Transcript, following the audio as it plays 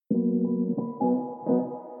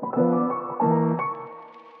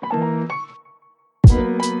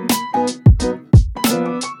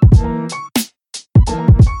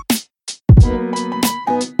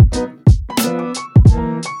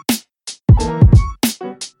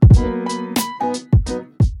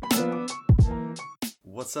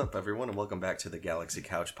What's up, everyone, and welcome back to the Galaxy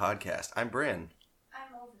Couch Podcast. I'm Bran.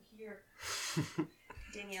 I'm over here.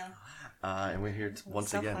 Danielle. And we're here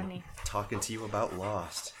once again talking to you about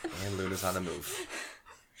Lost. And Luna's on the move.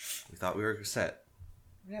 We thought we were set.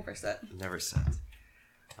 Never set. Never set.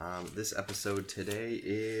 This episode today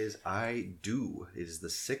is I Do. It is the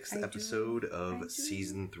 6th episode of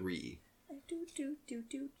Season 3. I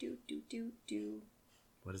do.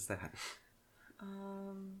 What is that?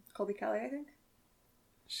 Colby Kelly, I think.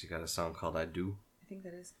 She got a song called I Do. I think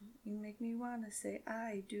that is. You make me want to say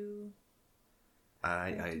I do.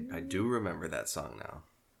 I do remember that song now.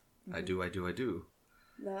 Mm-hmm. I do.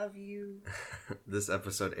 Love you. This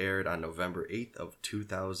episode aired on November 8th of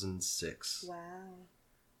 2006. Wow.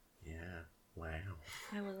 Yeah. Wow.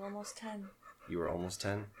 I was almost 10. You were almost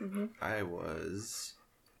 10? Mm-hmm. I was...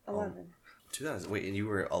 11. 2000. Wait, and you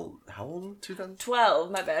were... how old? 2000? 12,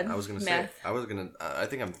 my bad. I was going to say... I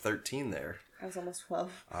think I'm 13 there. I was almost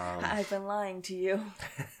 12. I've been lying to you.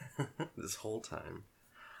 This whole time.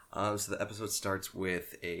 So the episode starts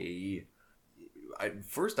with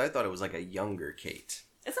first I thought it was like a younger Kate.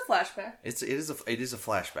 It's a flashback. It is a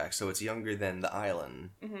flashback, so it's younger than the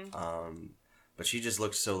island. Mm-hmm. But she just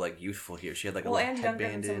looked so like youthful here. She had like a little headband.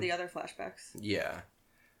 Younger than some of the other flashbacks. Yeah,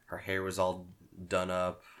 her hair was all done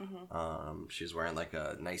up. Mm-hmm. She was wearing like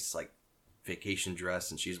a nice like vacation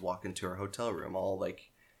dress, and she's walking to her hotel room all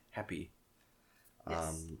like happy.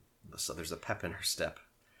 Yes. So there's a pep in her step.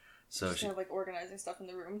 So she's kind of like organizing stuff in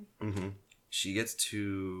the room. Mm-hmm. She gets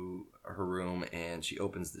to her room and she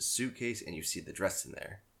opens the suitcase and you see the dress in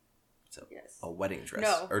there. So a wedding dress.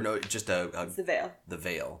 No, just it's the veil. The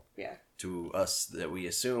veil. Yeah. To us, that we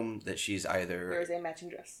assume that she's either... There is a matching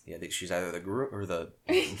dress. Yeah, she's either the groom or the...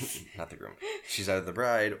 not the groom. She's either the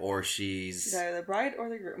bride or she's either the bride or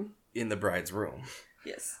the groom. In the bride's room.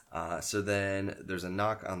 Yes. So then there's a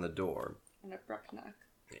knock on the door. An abrupt knock.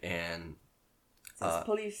 And... It says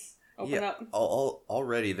police. Open up.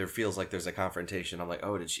 Already there feels like there's a confrontation. I'm like,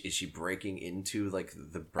 oh, is she breaking into like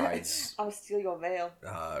the bride's... I'll steal your veil.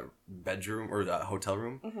 Bedroom or the hotel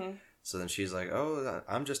room? Mm-hmm. So then she's like, oh,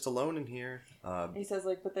 I'm just alone in here. He says,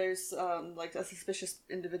 like, but there's like a suspicious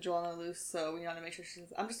individual on the loose, so we want to make sure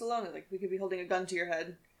she's... I'm just alone. Like, we could be holding a gun to your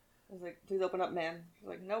head. I was like, please open up, man. She's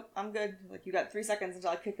like, nope, I'm good. Like, you got 3 seconds until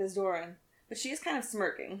I kick this door in. But she is kind of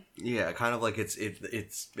smirking. Yeah, kind of like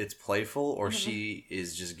it's playful, or she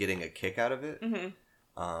is just getting a kick out of it.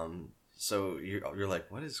 Mm-hmm. So you're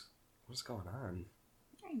like, what's going on?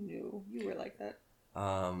 I knew you were like that.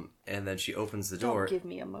 And then she opens the door. Don't give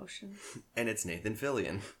me emotions. And it's Nathan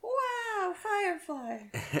Fillion. Wow, Firefly.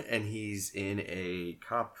 And he's in a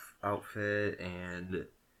cop outfit, and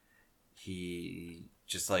he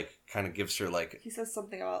just like kind of gives her like... He says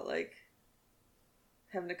something about like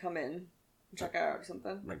having to come in. Check out or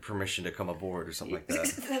something. Like permission to come aboard or something like that.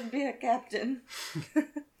 That'd be a captain.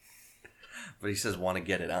 But he says, want to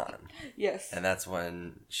get it on. Yes. And that's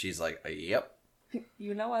when she's like, yep.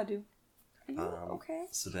 You know I do. Are you okay?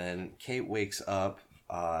 So then Kate wakes up.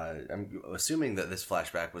 I'm assuming that this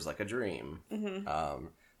flashback was like a dream. Mm-hmm. So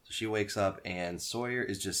she wakes up and Sawyer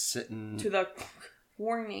is just sitting... To the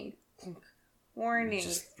warning.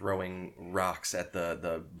 Just throwing rocks at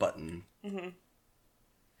the button. Mm-hmm.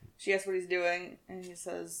 She asks what he's doing, and he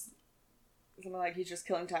says something like he's just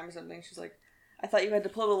killing time or something. She's like, I thought you had to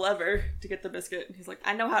pull the lever to get the biscuit. And he's like,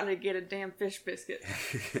 I know how to get a damn fish biscuit.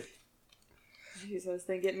 She says,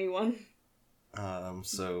 then get me one.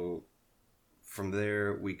 So from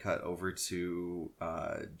there, we cut over to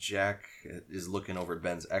Jack is looking over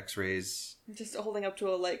Ben's x-rays. Just holding up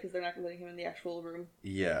to a light because they're not letting him in the actual room.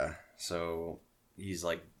 Yeah, so he's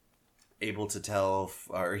like... able to tell,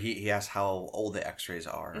 or he asks how old the x-rays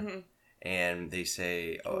are, and they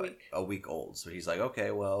say a week old. So he's like,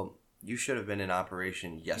 okay, well, you should have been in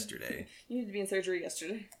operation yesterday. You need to be in surgery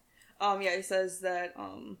yesterday. He says that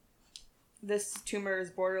this tumor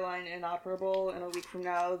is borderline inoperable, and a week from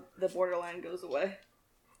now, the borderline goes away.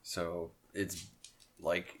 So it's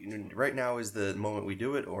like, right now is the moment we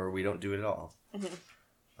do it, or we don't do it at all.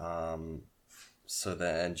 Mm-hmm. So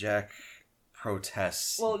then Jack...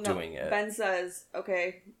 protests doing it. Ben says,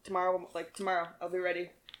 okay, tomorrow I'll be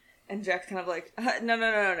ready. And Jack's kind of like,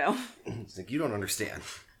 no. He's like, you don't understand.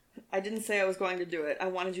 I didn't say I was going to do it. I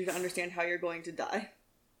wanted you to understand how you're going to die.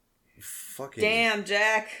 Fucking... Damn,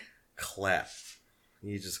 Jack. Clap.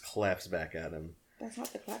 He just claps back at him. That's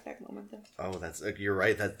not the clapback moment, though. Oh, you're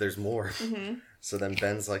right, that there's more. Mm-hmm. So then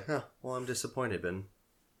Ben's like, well, I'm disappointed, Ben.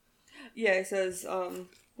 Yeah, he says,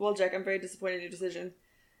 well, Jack, I'm very disappointed in your decision.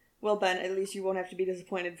 Well, Ben, at least you won't have to be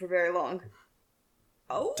disappointed for very long.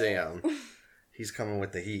 Oh. Damn. He's coming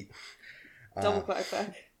with the heat. Double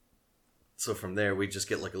clapback. So from there, we just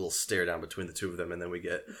get like a little stare down between the two of them, and then we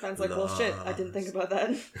get... Ben's like, well, shit, I didn't think about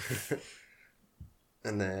that.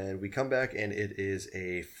 And then we come back, and it is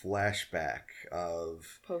a flashback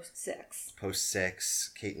of... Post-sex.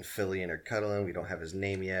 Kate and Philly and are cuddling. We don't have his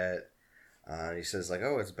name yet. He says, like,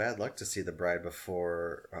 oh, it's bad luck to see the bride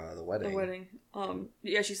before the wedding. The wedding.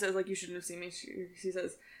 Yeah, she says, like, you shouldn't have seen me. She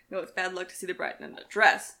says, no, it's bad luck to see the bride in a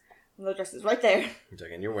dress. And the dress is right there. He's like,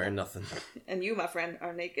 and you're wearing nothing. And you, my friend,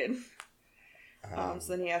 are naked. So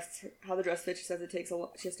then he asks how the dress fits. She says it takes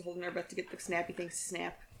she has to hold in her breath to get the snappy things to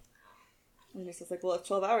snap. And he says, like, well, it's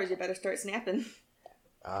 12 hours. You better start snapping.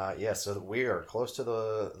 Yeah, so we are close to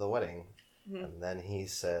the wedding. Mm-hmm. And then he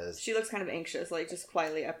says... She looks kind of anxious, like, just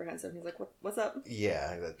quietly apprehensive. He's like, what's up?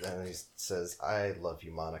 Yeah, and he says, I love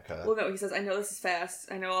you, Monica. Well, no, he says, I know this is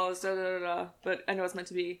fast. I know all this da-da-da-da, but I know it's meant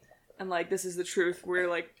to be. And, like, this is the truth. We're,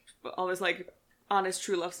 like, all this, like, honest,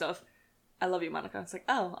 true love stuff. I love you, Monica. It's like,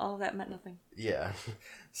 oh, all of that meant nothing. Yeah.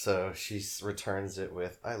 So she returns it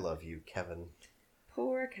with, I love you, Kevin.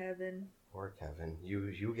 Poor Kevin. Poor Kevin.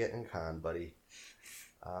 You getting conned, buddy.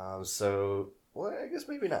 So... Well, I guess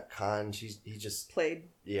maybe not con. He just... Played.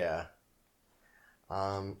 Yeah.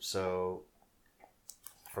 So,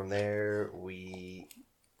 from there, we...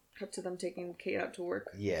 Cut to them taking Kate out to work.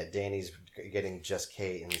 Yeah, Danny's getting just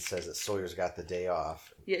Kate and says that Sawyer's got the day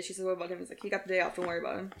off. Yeah, she says, what about him? He's like, he got the day off, don't worry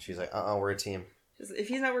about him. She's like, we're a team. She says, if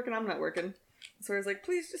he's not working, I'm not working. Sawyer's like,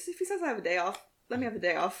 please, just if he says I have a day off, let me have the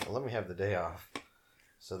day off. Let me have the day off.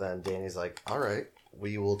 So then Danny's like, alright,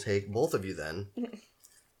 we will take both of you then.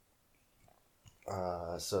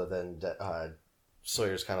 So then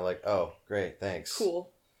Sawyer's kind of like, oh, great, thanks.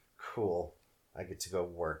 Cool. I get to go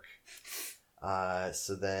work.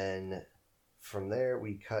 So then from there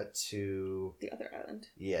we cut to... The other island.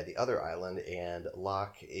 Yeah, the other island, and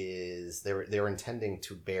Locke is... They were intending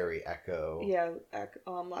to bury Echo. Yeah,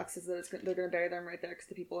 Locke says that they're going to bury them right there because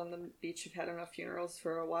the people on the beach have had enough funerals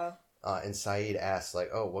for a while. And Saeed asks, like,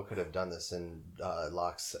 oh, what could have done this? And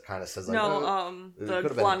Locke kind of says, like... No,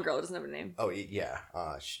 the blonde girl doesn't have a name. Oh, yeah.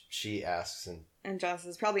 She asks, and John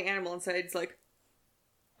says, probably animal inside. It's like,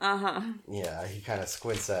 uh-huh. Yeah, he kind of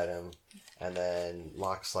squints at him. And then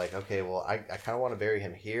Locke's like, okay, well, I kind of want to bury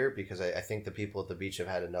him here because I think the people at the beach have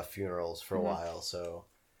had enough funerals for a while. So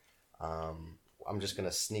I'm just going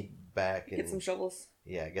to sneak back and... Get some shovels.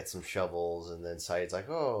 Yeah, get some shovels, and then Saeed's like,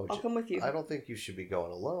 oh... I'll come with you. I don't think you should be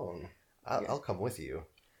going alone. I'll come with you.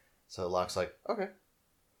 So Locke's like, okay.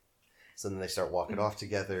 So then they start walking off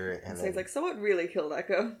together, and Saeed's like, so what really killed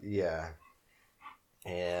Echo? Yeah.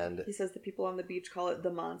 And... He says the people on the beach call it the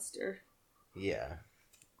monster. Yeah.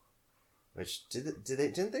 Which,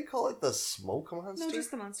 didn't they call it the smoke monster? No, just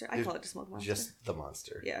the monster. I call it the smoke monster. Just the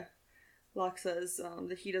monster. Yeah. Locke says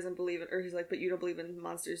that he doesn't believe it, or he's like, but you don't believe in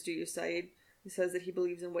monsters, do you, Saeed? He says that he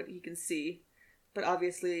believes in what he can see. But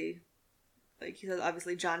obviously, like he says,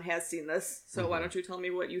 obviously John has seen this. So why don't you tell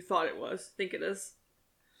me what you thought it was? Think it is.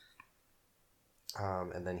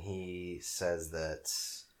 And then he says that...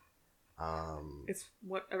 it's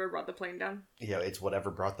whatever brought the plane down. Yeah, it's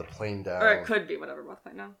whatever brought the plane down. Or it could be whatever brought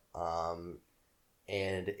the plane down.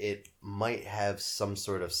 And it might have some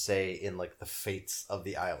sort of say in, like, the fates of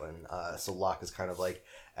the island. So Locke is kind of like,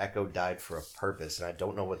 Echo died for a purpose, and I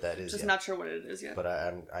don't know what that is Just yet. not sure what it is yet. But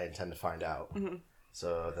I intend to find out. Mm-hmm.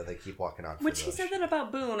 So then they keep walking on. Which he said that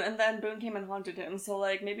about Boone, and then Boone came and haunted him. So,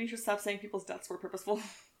 like, maybe you should stop saying people's deaths were purposeful.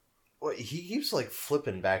 Well, he keeps, like,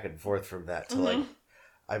 flipping back and forth from that to, like,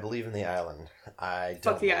 I believe in the island. I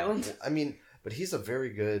don't. Fuck the island. I mean... But he's a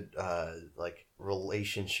very good, like,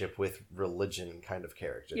 relationship with religion kind of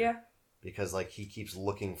character. Yeah. Because, like, he keeps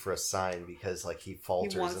looking for a sign because, like, he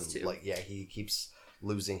falters. He wants and, to. like, yeah, he keeps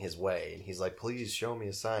losing his way. And he's like, please show me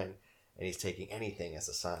a sign. And he's taking anything as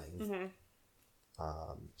a sign.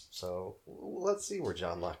 Mm-hmm. So, let's see where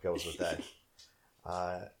John Locke goes with that.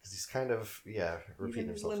 Because he's kind of, repeating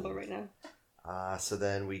himself. He's in limbo right now. So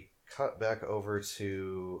then we cut back over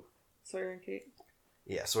to... Sawyer and Kate.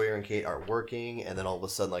 Yeah, Sawyer and Kate are working, and then all of a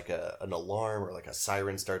sudden, like, an alarm or, like, a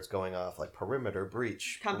siren starts going off, like, perimeter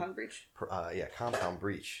breach. Compound breach. Compound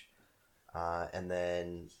breach. And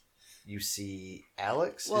then you see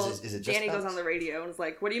Alex. Well, is it just Danny Alex? goes on the radio and is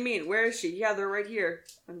like, what do you mean? Where is she? Yeah, they're right here.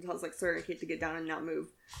 And tells, like, Sawyer and Kate to get down and not move.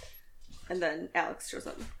 And then Alex shows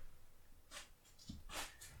up.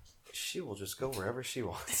 She will just go wherever she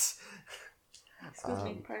wants. Excuse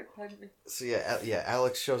me, pardon me. So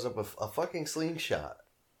Alex shows up with a fucking slingshot.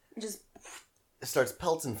 Just starts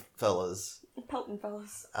pelting fellas.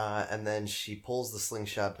 And then she pulls the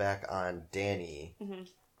slingshot back on Danny. Mm-hmm.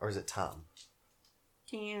 Or is it Tom?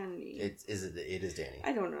 Danny. It is Danny.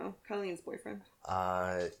 I don't know. Colleen's boyfriend.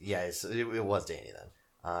 It was Danny then.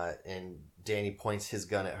 And Danny points his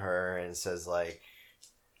gun at her and says, like,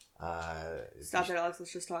 stop it, Alex,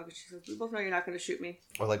 let's just talk. And she says, we both know you're not going to shoot me.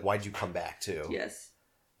 Or, like, why'd you come back, too? Yes.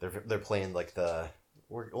 They're playing, like,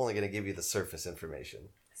 we're only going to give you the surface information.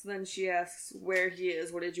 So then she asks where he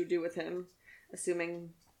is, what did you do with him? Assuming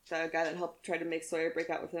the guy that helped try to make Sawyer break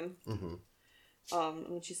out with him. Mm-hmm.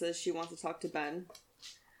 And then she says she wants to talk to Ben.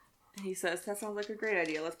 And he says, that sounds like a great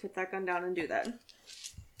idea. Let's put that gun down and do that.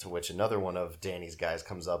 To which another one of Danny's guys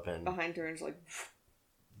comes up and... behind her and is like...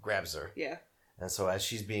 grabs her. Yeah. And so as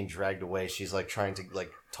she's being dragged away, she's, like, trying to,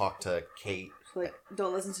 like, talk to Kate. Like,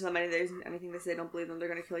 don't listen to them. Anything they say, don't believe them. They're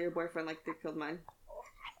going to kill your boyfriend like they killed mine.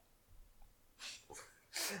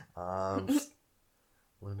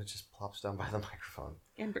 Luna just plops down by the microphone.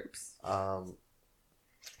 And burps.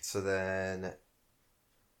 So then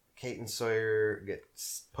Kate and Sawyer get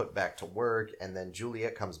put back to work, and then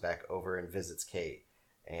Juliet comes back over and visits Kate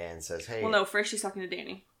and says, hey... Well, no, first she's talking to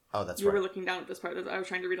Danny. Oh, that's right. You were looking down at this part. I was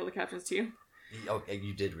trying to read all the captions to you. Okay,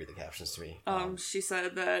 you did read the captions to me. She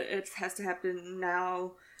said that it has to happen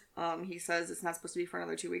now. He says it's not supposed to be for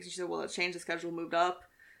another 2 weeks. And she said, well, it changed, the schedule moved up.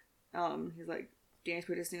 He's like, Danny's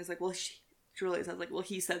protesting. He's like, well, Juliet sounds like, well,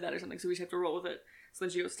 he said that or something, so we just have to roll with it. So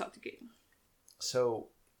then she goes to talk to Kate. So,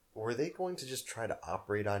 were they going to just try to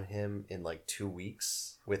operate on him in, like, 2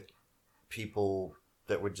 weeks with people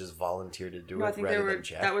that would just volunteer to do it I think rather than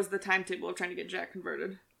Jack? That was the timetable of trying to get Jack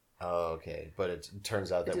converted. Oh, okay. But it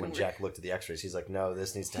turns out that when Jack looked at the x-rays, he's like, no,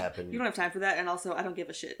 this needs to happen. You don't have time for that, and also, I don't give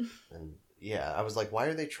a shit. And, yeah, I was like, why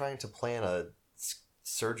are they trying to plan a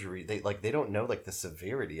surgery? They don't know, like, the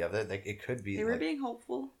severity of it. Like, it could be... They were being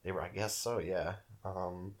hopeful. They were, I guess so, yeah.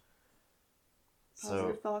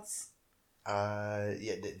 Positive thoughts? Yeah,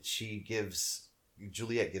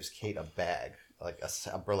 Juliet gives Kate a bag, like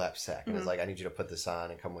a burlap sack, and is like, I need you to put this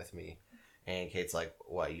on and come with me. And Kate's like,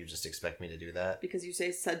 what, you just expect me to do that? Because you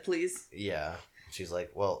said please. Yeah. She's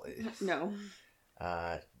like, well... No.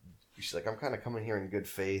 She's like, I'm kind of coming here in good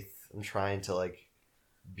faith. I'm trying to, like,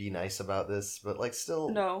 be nice about this, but, like, still...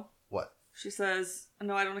 No. What? She says,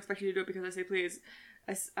 no, I don't expect you to do it because I say please.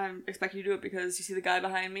 I expect you to do it because you see the guy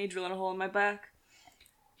behind me drilling a hole in my back?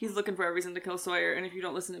 He's looking for a reason to kill Sawyer, and if you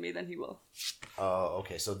don't listen to me, then he will. Oh,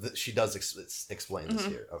 okay. So she does explain this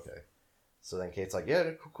here. Okay. So then Kate's like, yeah,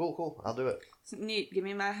 cool, I'll do it. Neat, give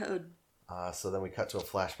me my hood. So then we cut to a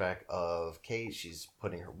flashback of Kate. She's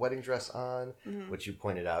putting her wedding dress on, which you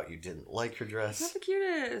pointed out you didn't like her dress. It's not the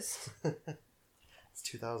cutest. It's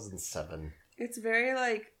 2007. It's very,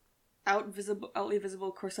 like, outly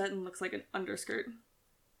visible corset and looks like an underskirt.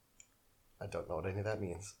 I don't know what any of that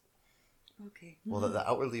means. Okay. Well, the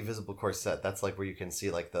outwardly visible corset, that's like where you can see,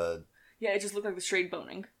 like, the... Yeah, it just looked like the straight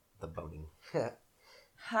boning. The boning.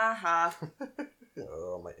 Ha ha.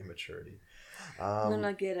 Oh, my immaturity. I'm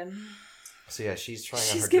not get him. So yeah, she's trying on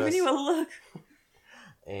her dress. She's giving you a look.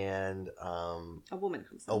 And a woman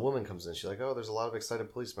comes in. A woman comes in. She's like, oh, there's a lot of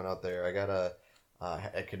excited policemen out there. I gotta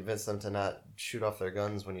convince them to not shoot off their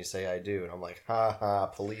guns when you say I do. And I'm like, ha ha,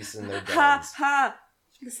 police and their guns. Ha ha.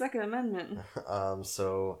 The Second Amendment.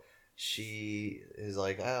 So she is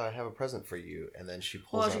like, oh, I have a present for you. And then she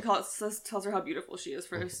pulls she tells her how beautiful she is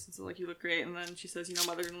first. So, like, you look great. And then she says, you know,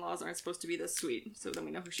 mothers-in-laws aren't supposed to be this sweet. So then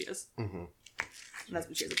we know who she is. Mm-hmm. And that's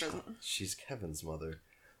when she has a present. She's Kevin's mother.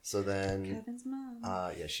 So then... Kevin's mom.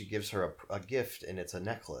 Yeah, she gives her a gift, and it's a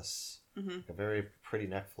necklace. Mm-hmm. A very pretty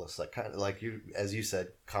necklace. Like, kind of, like you, as you said,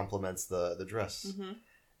 complements the dress. Mm-hmm.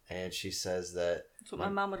 And she says that... That's what my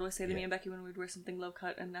mom would always say to me and Becky when we'd wear something low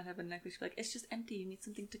cut and not have a necklace. She'd be like, it's just empty. You need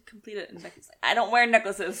something to complete it. And Becky's like, I don't wear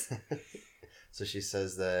necklaces. So she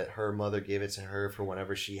says that her mother gave it to her for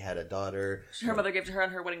whenever she had a daughter. Her mother gave it to her on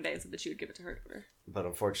her wedding day and said that she would give it to her daughter. But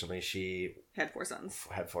unfortunately, she... Had 4 sons.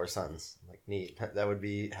 Had 4 sons. Like, neat. That would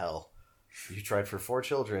be hell. You tried for 4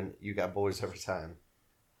 children, you got boys every time.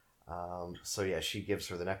 So yeah, she gives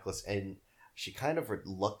her the necklace, and she kind of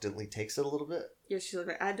reluctantly takes it a little bit. Yeah, she's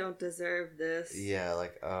like, I don't deserve this. Yeah,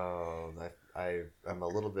 like, oh, I'm a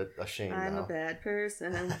little bit ashamed now. I'm a bad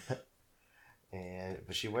person.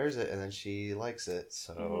 But she wears it, and then she likes it,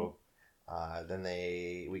 so... Then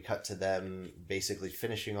we cut to them basically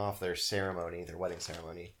finishing off their wedding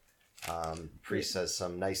ceremony. Priest says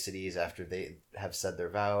some niceties after they have said their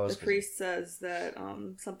vows. The priest says that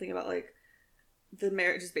something about, like, the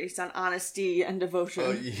marriage is based on honesty and devotion.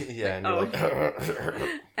 Oh, yeah, and you're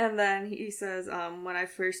like... And then he says, when I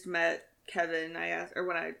first met Kevin,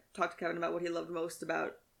 when I talked to Kevin about what he loved most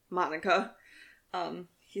about Monica,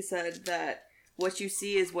 he said that what you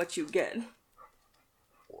see is what you get.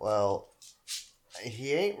 Well,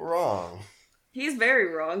 he ain't wrong. He's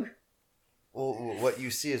very wrong. Well, what you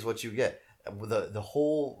see is what you get. The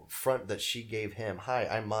whole front that she gave him. Hi,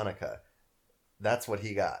 I'm Monica. That's what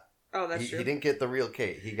he got. Oh, that's true. He didn't get the real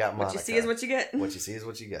Kate. He got Monica. What you see is what you get. What you see is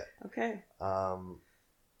what you get. Okay.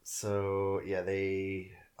 So yeah,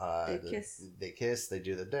 they kiss. They kiss. They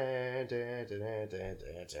do the da da da da da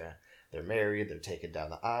da da. They're married. They're taken down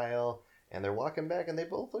the aisle, and they're walking back, and they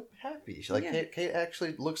both look happy. Kate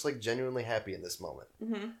actually looks like genuinely happy in this moment.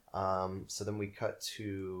 Mm-hmm. So then we cut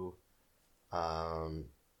to,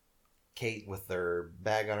 Kate with their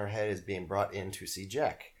bag on her head is being brought in to see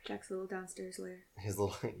Jack. Jack's little downstairs lair.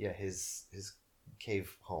 His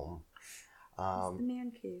cave home. It's the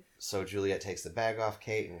man cave. So Juliet takes the bag off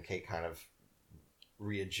Kate, and Kate kind of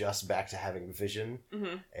readjusts back to having vision,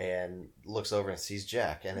 and looks over and sees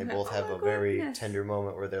Jack, and they both have a very tender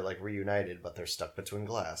moment where they're like reunited, but they're stuck between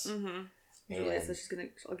glass. Mm-hmm. Juliet says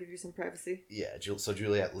I'll give you some privacy. Yeah, so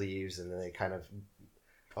Juliet leaves, and then they kind of,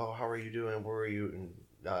 oh, how are you doing? Where are you? And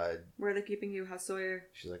where are they keeping you? How's Sawyer?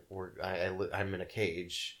 She's like, I'm in a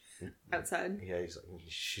cage outside. Yeah,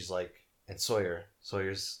 she's like, and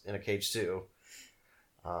Sawyer's in a cage too.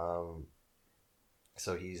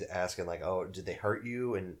 So he's asking like, oh, did they hurt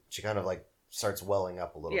you? And she kind of like starts welling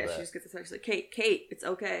up a little bit. Yeah, she just gets excited. She's like, Kate, it's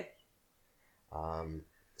okay.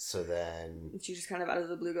 So then and she just kind of out of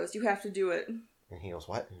the blue goes, you have to do it. And he goes,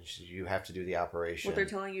 what? And you have to do the operation. What they're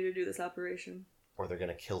telling you to do this operation. Or they're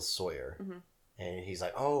gonna kill Sawyer. Mm-hmm. And he's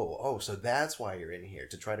like, oh, so that's why you're in here,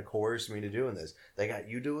 to try to coerce me to doing this. They got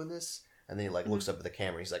you doing this? And then he like looks up at the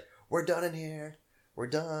camera. He's like, we're done in here. We're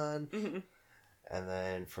done. Mm-hmm. And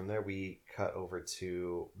then from there we cut over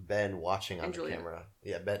to Ben watching on the camera.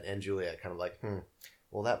 Yeah, Ben and Juliet kind of like,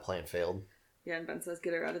 well, that plan failed. Yeah, and Ben says,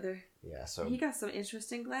 get her out of there. Yeah, so... He got some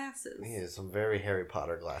interesting glasses. He has some very Harry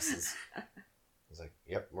Potter glasses. He's like,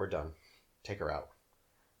 yep, we're done. Take her out.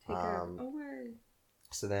 Take her away.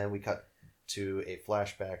 So then we cut to a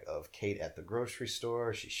flashback of Kate at the grocery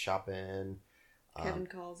store. She's shopping. Kevin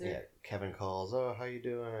calls her. Yeah, Kevin calls. Oh, how you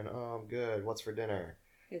doing? Oh, I'm good. What's for dinner?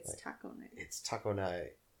 It's taco night. It's taco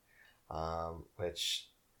night. Which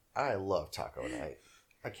I love taco night.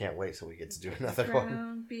 I can't wait till we get to do another one.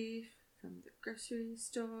 Ground beef from the grocery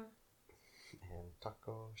store. And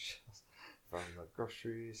tacos from the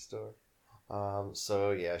grocery store.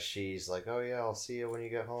 So yeah, she's like, oh yeah, I'll see you when you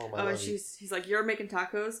get home. He's like, you're making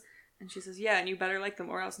tacos? And she says, yeah, and you better like them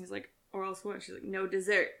or else. And he's like, or else what? She's like, no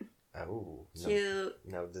dessert. Oh, cute.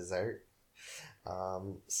 No dessert.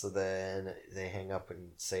 So then they hang up and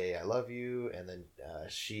say, I love you. And then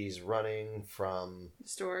she's running from the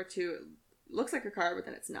store to, looks like a car, but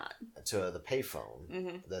then it's not. To the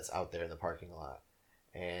payphone that's out there in the parking lot.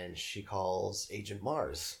 And she calls Agent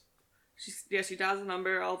Mars. She dials the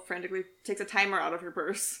number, all frantically takes a timer out of her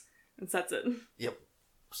purse and sets it. Yep.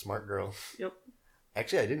 Smart girl. Yep.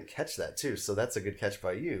 Actually, I didn't catch that too, so that's a good catch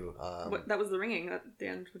by you. That was the ringing at the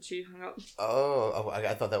end when she hung up.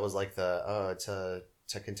 I thought that was like the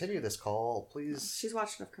to continue this call, please. No, she's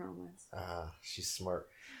watched enough Criminal Minds. She's smart.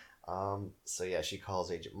 So yeah, she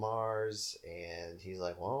calls Agent Mars, and he's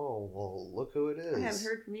like, "Whoa, well, look who it is! I haven't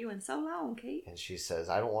heard from you in so long, Kate." And she says,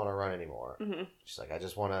 "I don't want to run anymore." Mm-hmm. She's like, "I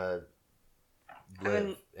just want to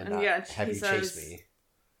live and not have you chase me."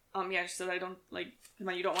 Yeah, she said, I don't,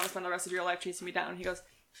 you don't want to spend the rest of your life chasing me down. He goes,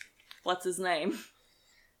 what's his name?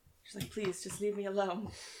 She's like, please, just leave me alone.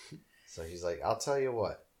 So he's like, I'll tell you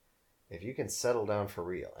what, if you can settle down for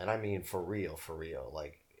real, and I mean for real,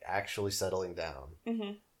 like actually settling down,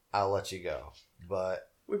 I'll let you go. But...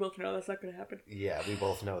 we both know that's not going to happen. Yeah, we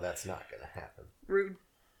both know that's not going to happen. Rude.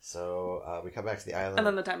 So we come back to the island. And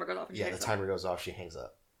then the timer goes off. And the timer goes off, she hangs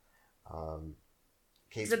up.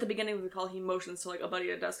 Because at the beginning of the call, he motions to a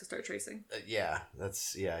buddy at a desk to start tracing.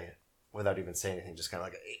 Without even saying anything, just kind of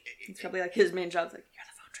like... It's probably his main job's like, you're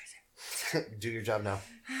the phone tracing. Do your job now.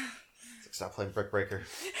 Stop playing Brick Breaker.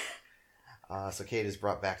 So Kate is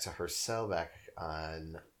brought back to her cell back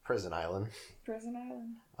on Prison Island. Prison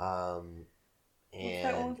Island. And what's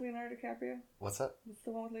that one with Leonardo DiCaprio? What's that? What's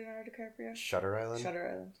the one with Leonardo DiCaprio? Shutter Island? Shutter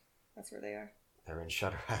Island. That's where they are. They're in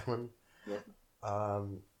Shutter Island? Yep.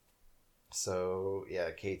 So, yeah,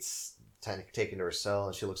 Kate's taken to her cell,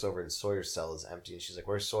 and she looks over, and Sawyer's cell is empty, and she's like,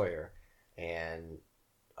 where's Sawyer? And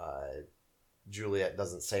Juliet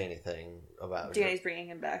doesn't say anything about... Danny's bringing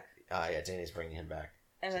him back. Yeah, Danny's bringing him back.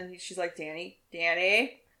 And then she's like, Danny?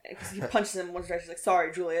 Because he punches him once, she's like,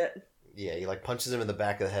 sorry, Juliet. Yeah, he, punches him in the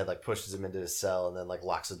back of the head, pushes him into his cell, and then,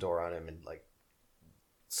 locks the door on him, and,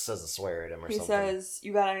 says a swear at him or something. He says,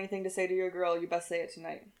 you got anything to say to your girl, you best say it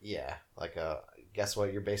tonight. Yeah, guess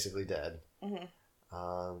what? You're basically dead.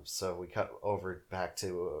 Mm-hmm. So we cut over back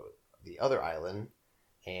to the other island,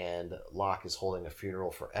 and Locke is holding a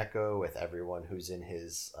funeral for Echo with everyone who's in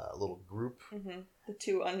his little group. Mm-hmm. The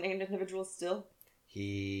two unnamed individuals still.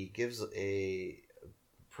 He gives a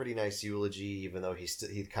pretty nice eulogy, even though he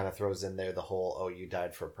kind of throws in there the whole "oh, you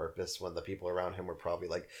died for a purpose," when the people around him were probably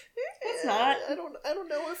like, "It's not. I don't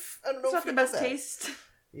know if it's not the best taste."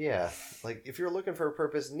 Yeah, like if you're looking for a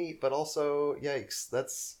purpose, neat, but also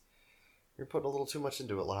yikes, you're putting a little too much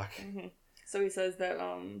into it, Locke. Mm-hmm. So he says that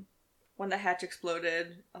when the hatch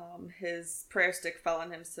exploded, his prayer stick fell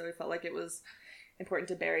on him, so he felt like it was important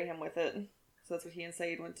to bury him with it. So that's what he and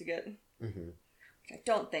Sayid went to get. Mm-hmm. Which I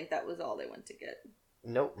don't think that was all they went to get.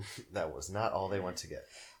 Nope, that was not all they went to get.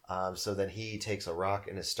 So then he takes a rock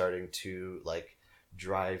and is starting to like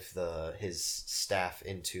drive his staff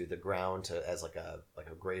into the ground as like a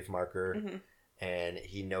grave marker, mm-hmm. and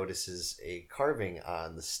he notices a carving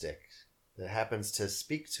on the stick that happens to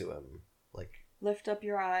speak to him, like lift up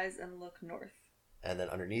your eyes and look north. And then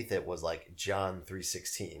underneath it was like John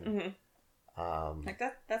 3:16. Mm-hmm. Like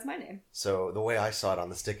that's my name. So the way I saw it on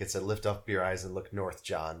the stick, it said lift up your eyes and look north,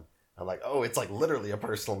 John. I'm like, oh, it's like literally a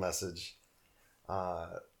personal message.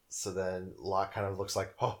 So then Locke kind of looks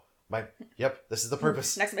like, oh, yep, this is the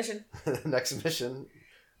purpose. Next mission. Next mission.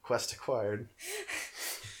 Quest acquired.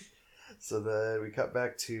 So then we cut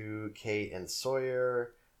back to Kate and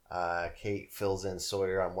Sawyer. Kate fills in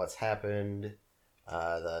Sawyer on what's happened,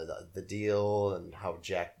 the deal, and how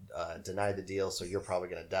Jack denied the deal, so you're probably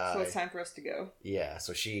going to die. So it's time for us to go. Yeah,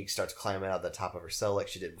 so she starts climbing out the top of her cell like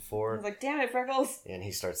she did before. I was like, damn it, Freckles! And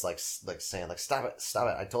he starts like saying, like, stop it,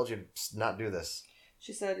 I told you to not do this.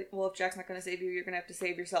 She said, well, if Jack's not going to save you, you're going to have to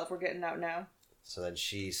save yourself. We're getting out now. So then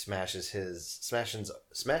she smashes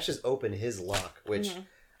open his lock, which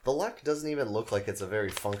the lock doesn't even look like it's a very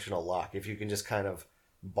functional lock. If you can just kind of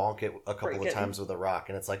bonk it a couple of times with a rock,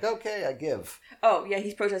 and it's like, okay, I give. Oh, yeah,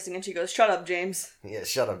 he's protesting, and she goes, shut up, James. Yeah,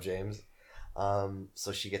 shut up, James.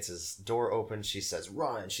 So she gets his door open, she says,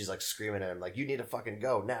 run, she's like screaming at him, like, you need to fucking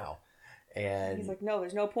go now. And he's like, no,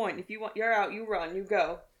 there's no point. If you're out, you run, you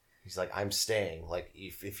go. He's like, I'm staying. Like,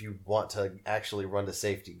 if you want to actually run to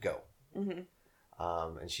safety, go. Mm-hmm.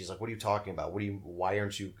 And she's like, what are you talking about? Why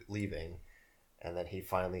aren't you leaving? And then he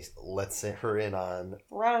finally lets her in on...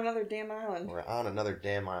 We're on another damn island. We're on another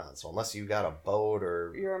damn island. So unless you got a boat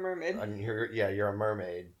or... You're a mermaid. You're a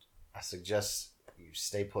mermaid. I suggest you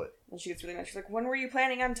stay put. And she gets really mad. She's like, when were you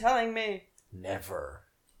planning on telling me? Never.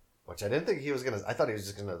 Which I didn't think he was going to... I thought he was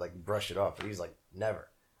just going to, like, brush it off. But he's like, never.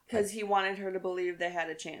 Because he wanted her to believe they had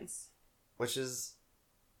a chance. Which is...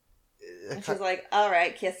 And she's like,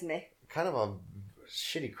 alright, kiss me. Kind of a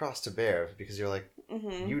shitty cross to bear. Because you're like,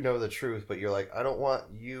 mm-hmm. you know the truth, but you're like, I don't want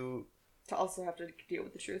you... to also have to deal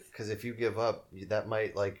with the truth. Because if you give up, that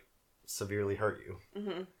might, like, severely hurt you.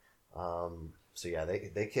 Mm-hmm. So yeah,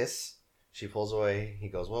 they kiss. She pulls away. He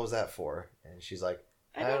goes, what was that for? And she's like,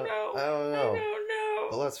 I don't know. I don't know.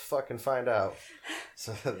 But let's fucking find out.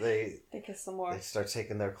 So they kiss some more. They start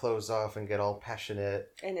taking their clothes off and get all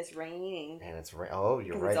passionate. And it's raining. Oh,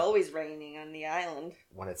 you're right. It's always raining on the island.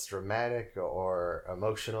 When it's dramatic or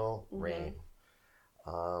emotional, rain.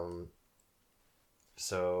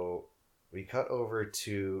 So we cut over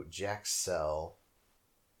to Jack's cell,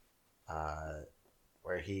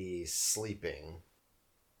 where he's sleeping.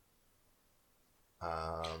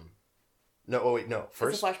 No.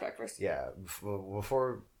 First, it's a flashback first. Yeah,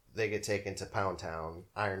 before they get taken to Pound Town,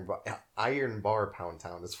 Iron Bar Pound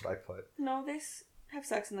Town is what I put. No, they have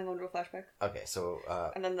sex and then go into a flashback. Okay, so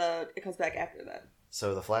and then it comes back after that.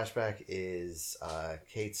 So the flashback is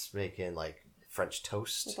Kate's making like French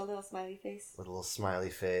toast with a little smiley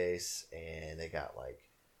face. And they got like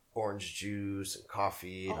orange juice and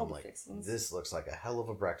coffee, and I'm like, fixings. This looks like a hell of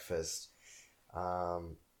a breakfast.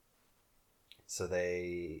 So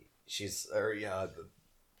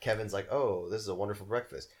Kevin's like, oh, this is a wonderful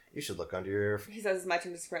breakfast. You should look under your... He says it's my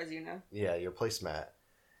turn to surprise you now. Yeah, your placemat.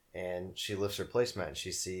 And she lifts her placemat and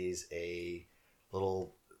she sees a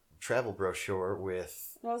little travel brochure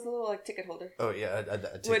with... No, it was a little, like, ticket holder. Oh, yeah, a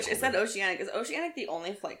ticket Which, holder. It said Oceanic. Is Oceanic the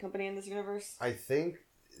only flight company in this universe? I think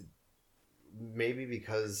maybe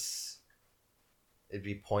because it'd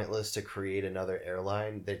be pointless to create another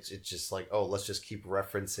airline. It's just like, oh, let's just keep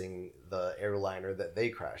referencing the airliner that they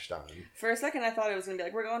crashed on. For a second, I thought it was going to be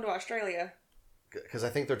like, we're going to Australia. Because I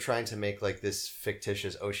think they're trying to make like this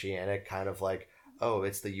fictitious Oceanic kind of like, oh,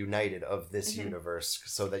 it's the United of this universe,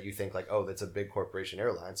 so that you think like, oh, that's a big corporation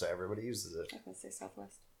airline, so everybody uses it. I was going to say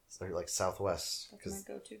Southwest. So like Southwest. That's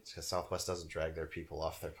my go-to. Because Southwest doesn't drag their people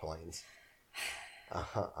off their planes. But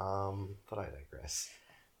I digress.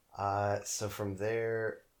 So from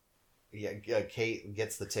there, Kate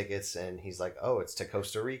gets the tickets, and he's like, oh, it's to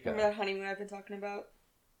Costa Rica. Remember that honeymoon I've been talking about?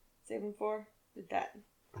 saving for? Did that.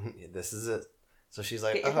 This is it. So she's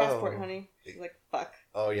like, get your passport, honey. She's like, fuck.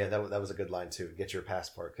 Oh, yeah, that was a good line, too. Get your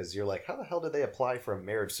passport. Because you're like, how the hell did they apply for a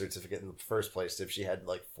marriage certificate in the first place if she had,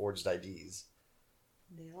 like, forged IDs?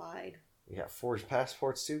 They lied. You got forged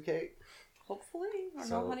passports, too, Kate? Hopefully. Or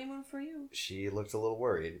no honeymoon for you. She looked a little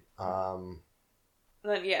worried.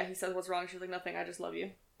 Then, yeah, he says, what's wrong? She's like, nothing. I just love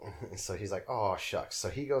you. So he's like, oh, shucks. So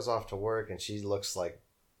he goes off to work, and she looks, like,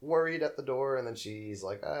 worried at the door, and then she's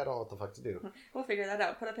like, I don't know what the fuck to do. We'll figure that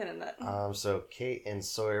out. Put a pin in that. So Kate and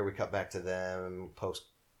Sawyer, we cut back to them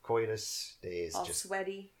post-coitus days. All just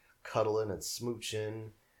sweaty. Cuddling and smooching.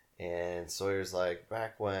 And Sawyer's like,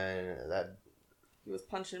 back when that... He was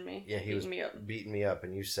punching me. Yeah, he was beating me up,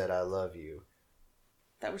 and you said I love you.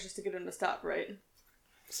 That was just to get him to stop, right?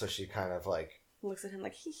 So she kind of like... looks at him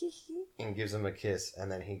like, hee hee hee. And gives him a kiss,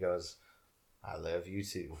 and then he goes, I love you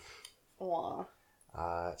too. Aww.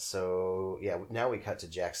 So, yeah, now we cut to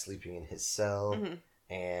Jack sleeping in his cell,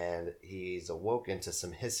 and he's awoken to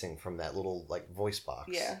some hissing from that little, like, voice box.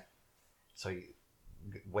 Yeah. So he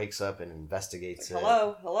wakes up and investigates like,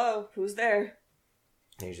 hello, who's there?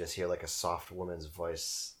 And you just hear, like, a soft woman's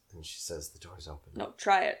voice, and she says, the door's open. No,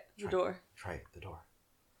 try it. The door. Try it, the door.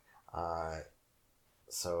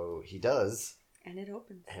 So he does. And it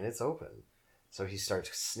opens. And it's open. So he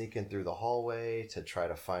starts sneaking through the hallway to try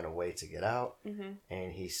to find a way to get out,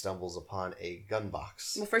 and he stumbles upon a gun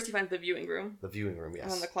box. Well, first he finds the viewing room. The viewing room, yes.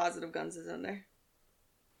 And then the closet of guns is in there.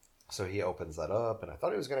 So he opens that up, and I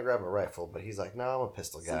thought he was going to grab a rifle, but he's like, no, I'm a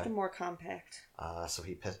pistol guy. Something more compact. So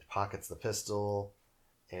he pockets the pistol,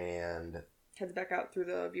 and... heads back out through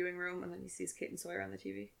the viewing room, and then he sees Kate and Sawyer on the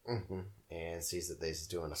TV. And sees that they're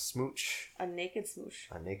doing a smooch. A naked smooch.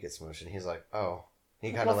 And he's like, oh...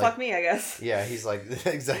 He kind of fuck me, I guess. Yeah, he's like,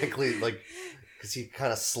 exactly, like, because he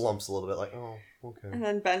kind of slumps a little bit, like, oh, okay. And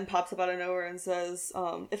then Ben pops up out of nowhere and says,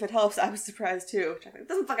 if it helps, I was surprised too. Which I think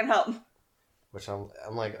doesn't fucking help. Which I'm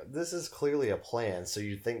like, this is clearly a plan, so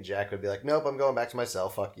you'd think Jack would be like, nope, I'm going back to my cell,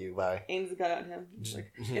 fuck you, bye. Aims the gun at him.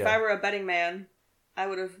 Like, if I were a betting man, I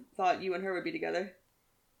would have thought you and her would be together.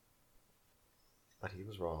 But he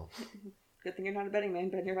was wrong. Good thing you're not a betting man,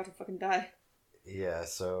 Ben, you're about to fucking die. Yeah,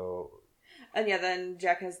 so... And yeah, then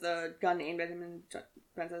Jack has the gun aimed at him, and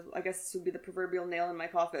Ben says, I guess this would be the proverbial nail in my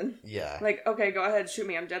coffin. Yeah. Like, okay, go ahead, shoot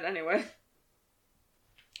me, I'm dead anyway.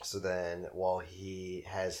 So then, while he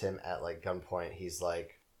has him at, like, gunpoint, he's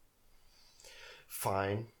like,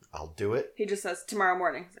 fine, I'll do it. He just says, tomorrow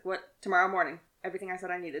morning. He's like, what? Tomorrow morning. Everything I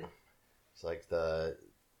said I needed. It's like the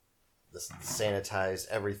sanitized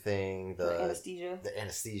everything, the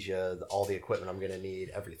anesthesia, all the equipment I'm going to need,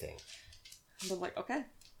 everything. And I'm like, okay.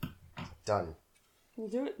 Done. We'll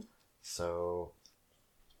do it. So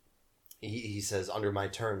he says, under my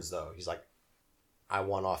terms, though, he's like, I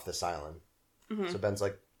want off this island. So Ben's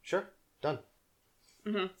like, sure, done.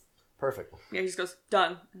 Perfect. Yeah, he just goes,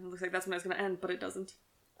 done. And it looks like that's when it's going to end, but it doesn't.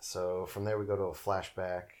 So from there we go to a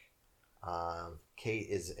flashback. Kate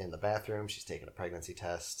is in the bathroom. She's taking a pregnancy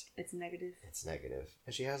test. It's negative.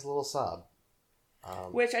 And she has a little sob.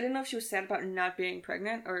 Which I didn't know if she was sad about not being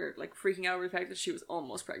pregnant or like freaking out over the fact that she was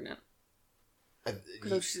almost pregnant.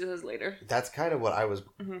 Because she says later. That's kind of what I was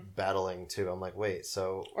battling too. I'm like, wait,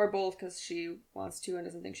 so... Or both, because she wants to and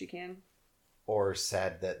doesn't think she can. Or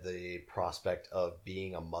sad that the prospect of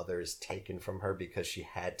being a mother is taken from her because she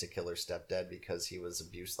had to kill her stepdad because he was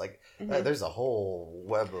abused. Like, there's a whole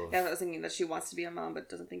web of... Yeah, I was thinking that she wants to be a mom but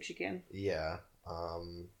doesn't think she can. Yeah.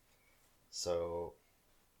 So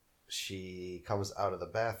she comes out of the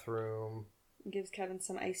bathroom. Gives Kevin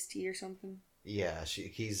some iced tea or something. Yeah,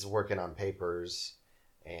 he's working on papers,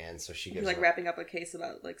 and so she gives... He's like wrapping up a case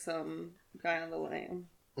about like some guy on the lam.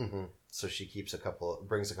 So she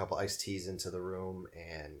brings a couple iced teas into the room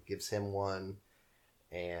and gives him one,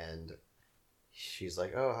 and she's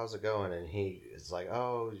like, "Oh, how's it going?" And he is like,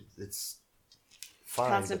 "Oh, it's fine."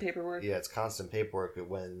 Constant paperwork. Yeah, it's constant paperwork.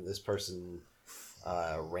 When this person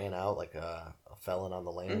ran out like a felon on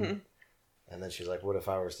the lam, and then she's like, "What if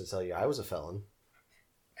I was to tell you I was a felon?"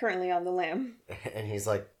 Currently on the lam. And he's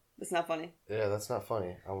like, "That's not funny." Yeah, that's not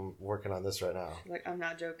funny. I'm working on this right now. She's like, "I'm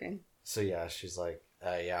not joking." So yeah, she's like,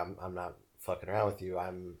 yeah, I'm not fucking around with you.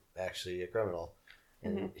 I'm actually a criminal.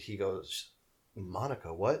 And he goes,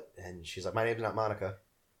 Monica, what? And she's like, my name's not Monica.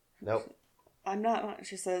 Nope. I'm not.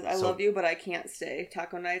 She says, I love you, but I can't stay.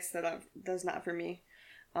 Taco nights, that's not for me.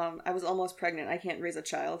 I was almost pregnant. I can't raise a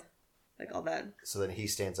child. Like all that. So then he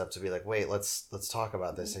stands up to be like, wait, let's talk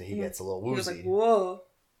about this. And he gets a little woozy. He was like, whoa.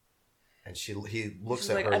 And he looks She's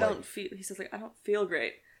at like, her he says like, I don't feel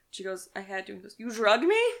great. She goes, I had to. He goes, you drugged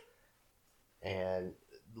me? And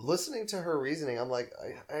listening to her reasoning, I'm like,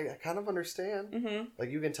 I kind of understand. Mm-hmm. Like,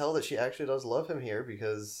 you can tell that she actually does love him here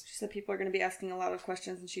because... She said people are going to be asking a lot of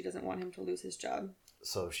questions and she doesn't want him to lose his job.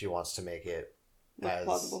 So she wants to make it as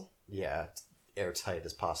plausible. Yeah, airtight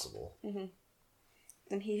as possible. Mm-hmm.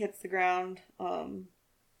 Then he hits the ground.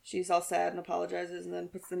 She's all sad and apologizes and then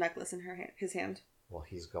puts the necklace in his hand. Well,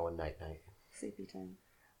 he's going night-night. Sleepy time.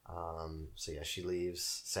 So yeah, she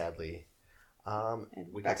leaves, sadly. And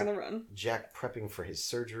we back on the run. Jack prepping for his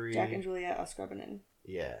surgery. Jack and Juliet are scrubbing in.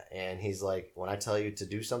 Yeah, and he's like, when I tell you to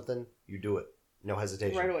do something, you do it. No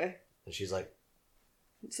hesitation. Right away. And she's like...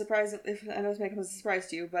 Surprise, if I know it's making a surprise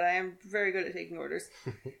to you, but I am very good at taking orders.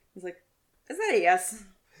 He's like, is that a yes?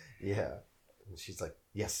 Yeah. And she's like,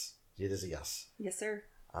 yes, it is a yes. Yes, sir.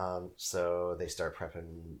 So they start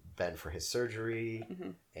prepping Ben for his surgery.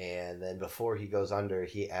 Mm-hmm. And then before he goes under,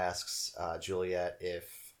 he asks Juliet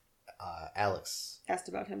if Alex asked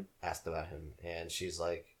about him. And she's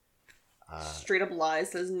like... straight up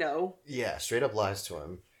lies, says no. Yeah, straight up lies to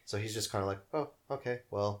him. So he's just kind of like, oh, okay,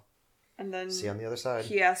 well... And then see you on the other side.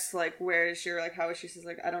 He asks, like, where is she, or like, how is she? She's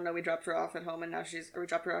like, I don't know, we dropped her off at home, and now we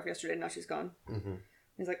dropped her off yesterday, and now she's gone. Mm-hmm.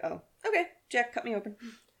 He's like, oh, okay, Jack, cut me open.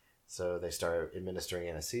 So they start administering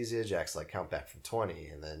anesthesia. Jack's like, count back from 20,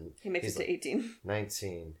 and then... He makes it to 18.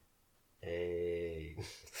 19. 8.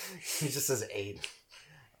 He just says 8. It's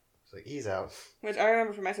like, he's out. Which I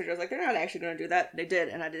remember from my surgery, I was like, they're not actually going to do that. They did,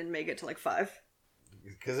 and I didn't make it to, like, 5.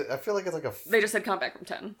 Because I feel like it's like they just said count back from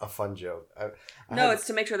 10. A fun joke. It's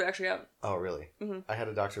to make sure they're actually out. Oh, really? Mm-hmm. I had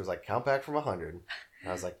a doctor who was like, count back from 100.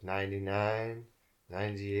 I was like, 99,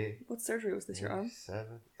 98. What surgery was this, your arm?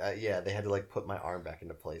 7. Yeah, they had to like put my arm back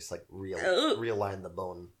into place, like realign the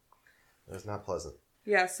bone. It was not pleasant.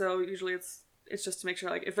 Yeah, so usually it's just to make sure,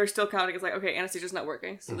 like, if they're still counting, it's like, okay, anesthesia's not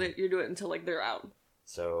working. So you do it until, like, they're out.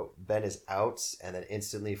 So Ben is out, and then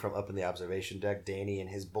instantly from up in the observation deck, Danny and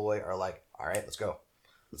his boy are like, all right, let's go.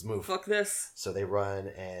 Let's move. Fuck this. So they run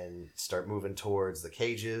and start moving towards the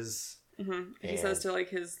cages. Mm-hmm. He says to, like,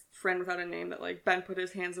 his friend without a name that, like, Ben put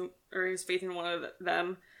his faith in one of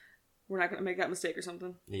them. We're not going to make that mistake or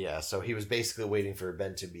something. Yeah, so he was basically waiting for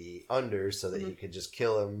Ben to be under so that he could just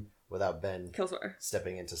kill him without Ben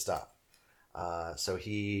stepping in to stop. So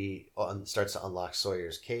he starts to unlock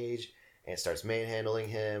Sawyer's cage and starts manhandling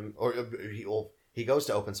him. Or he goes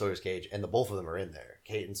to open Sawyer's cage, and the both of them are in there,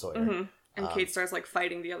 Kate and Sawyer. Mm-hmm. And Kate starts, like,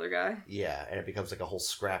 fighting the other guy. Yeah, and it becomes, like, a whole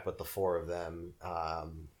scrap with the four of them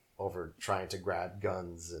over trying to grab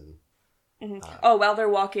guns and... Mm-hmm. While they're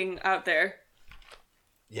walking out there...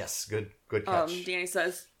 Yes, good catch. Danny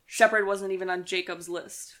says, Shepard wasn't even on Jacob's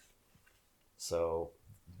list. So,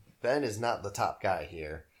 Ben is not the top guy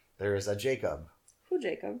here. There is a Jacob. Who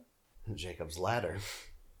Jacob? Jacob's Ladder.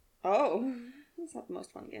 Oh, that's not the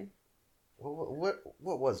most fun game. What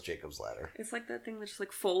was Jacob's Ladder? It's like that thing that just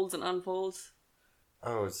like folds and unfolds.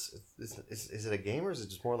 Oh, is it a game or is it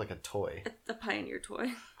just more like a toy? It's a Pioneer toy.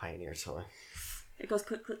 Pioneer toy. It goes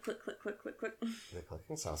click, click, click, click, click, click, click. The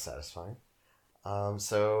clicking sounds satisfying.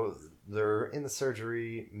 So they're in the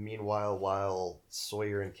surgery. Meanwhile, while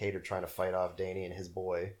Sawyer and Kate are trying to fight off Danny and his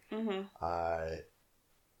boy,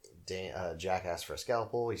 Jack asks for a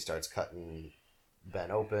scalpel. He starts cutting Ben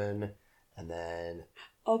open, and then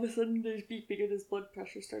all of a sudden there's beeping and his blood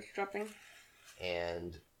pressure starts dropping.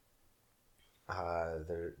 And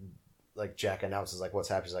they're like, Jack announces like what's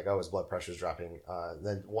happening. He's like, oh, his blood pressure's dropping.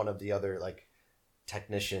 Then one of the other like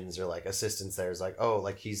technicians or like assistants there is like, oh,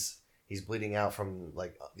 like he's bleeding out from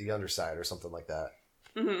like the underside or something like that.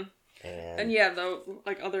 Mm-hmm. And yeah, though,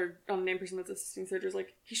 like other unnamed person that's assisting surgery's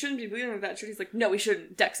like, he shouldn't be bleeding like that, should he? He's like, no, he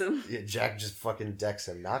shouldn't. Decks him. Yeah, Jack just fucking decks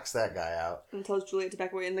him, knocks that guy out. And tells Juliet to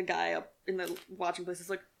back away, and the guy up in the watching place is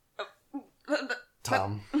like,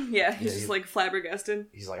 Tom. Yeah, he's just like flabbergasted.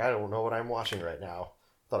 He's like, I don't know what I'm watching right now.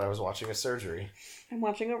 Thought I was watching a surgery. I'm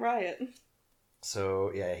watching a riot.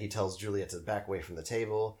 So, yeah, he tells Juliet to back away from the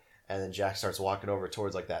table, and then Jack starts walking over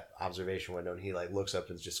towards like that observation window, and he like looks up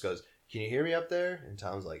and just goes, can you hear me up there? And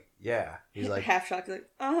Tom's like, yeah. He's like, half shocked, like,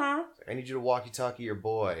 uh-huh. I need you to walkie-talkie your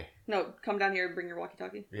boy. No, come down here and bring your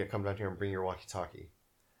walkie-talkie. Yeah, come down here and bring your walkie-talkie.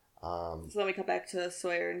 So then we cut back to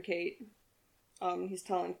Sawyer and Kate. He's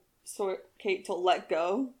telling Kate to let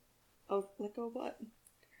go. Oh, let go of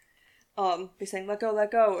what? He's saying, let go,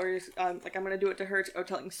 or like, I'm gonna do it to her, or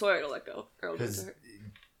telling Sawyer to let go. Because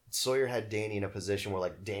Sawyer had Danny in a position where,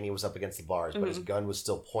 like, Danny was up against the bars, but his gun was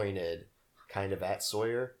still pointed kind of at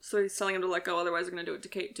Sawyer. So he's telling him to let go, otherwise they're going to do it to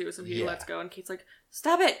Kate too, so he lets go, and Kate's like,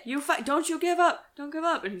 stop it! You fight! Don't you give up! Don't give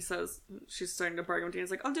up! And he says, she's starting to bargain with Danny,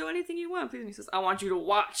 he's like, I'll do anything you want, please. And he says, I want you to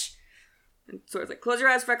watch! And Sawyer's like, close your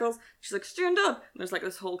eyes, Freckles! She's like, stand up! And there's like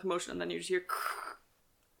this whole commotion, and then you just hear,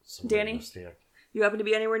 Danny, You happen to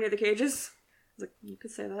be anywhere near the cages? I was like, you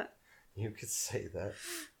could say that. You could say that.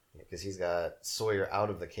 Because he's got Sawyer out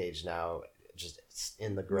of the cage now, just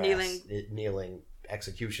in the grass, kneeling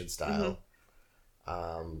execution style.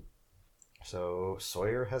 So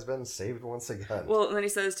Sawyer has been saved once again. Well, and then he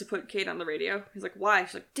says to put Kate on the radio. He's like, why?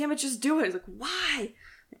 She's like, damn it, just do it. He's like, why?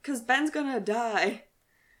 Because Ben's gonna die.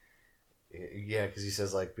 Yeah, because he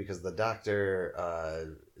says, like, because the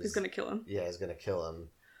doctor... he's gonna kill him. Yeah, he's gonna kill him.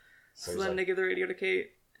 So then they give the radio to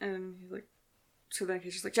Kate, and he's like... So then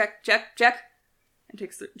Kate's just like, Jack! And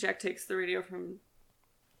Jack takes the radio from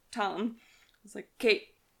Tom. It's like, Kate,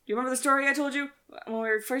 do you remember the story I told you when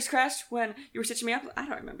we first crashed, when you were stitching me up? I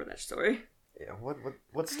don't remember that story. Yeah,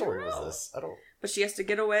 what story was this? I don't... But she has to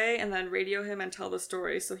get away and then radio him and tell the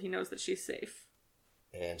story so he knows that she's safe.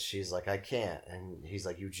 And she's like, I can't. And he's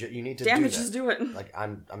like, you need to Damn do it, that. just do it. Like,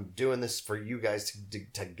 I'm doing this for you guys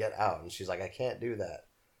to get out. And she's like, I can't do that.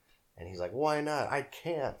 And he's like, why not? I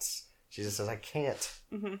can't. She just says, I can't.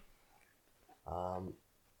 Mm-hmm.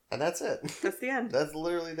 And that's it. That's the end. That's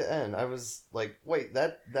literally the end. I was like, wait,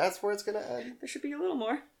 that's where it's going to end? There should be a little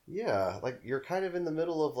more. Yeah, like, you're kind of in the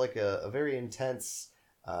middle of, like, a very intense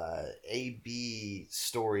A-B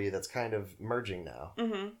story that's kind of merging now.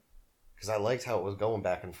 Mm-hmm. Because I liked how it was going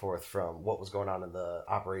back and forth from what was going on in the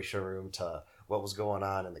operation room to what was going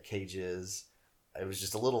on in the cages. It was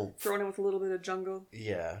just a little... Thrown in with a little bit of jungle.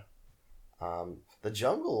 Yeah. The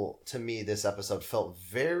jungle, to me, this episode felt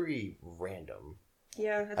very random.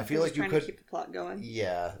 Yeah, I feel like you could... to keep the plot going.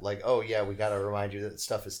 Yeah, like, oh yeah, we gotta remind you that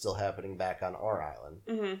stuff is still happening back on our island.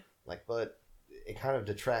 Mm-hmm. Like, but it kind of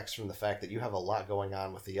detracts from the fact that you have a lot going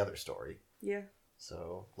on with the other story. Yeah.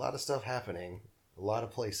 So, a lot of stuff happening. A lot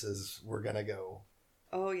of places we're gonna go.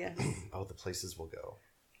 Oh, yeah. Oh, the places we'll go.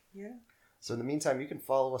 Yeah. So in the meantime, you can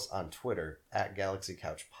follow us on Twitter at Galaxy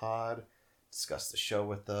Couch Pod. Discuss the show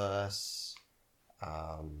with us.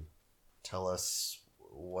 Tell us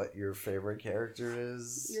what your favorite character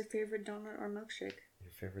is. Your favorite donut or milkshake?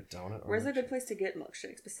 Your favorite donut or Where's milkshake? a good place to get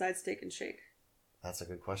milkshakes besides Steak and Shake? That's a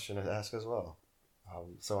good question to ask as well.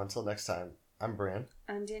 So until next time, I'm Bran.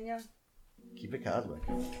 I'm Danielle. Keep it cosmic.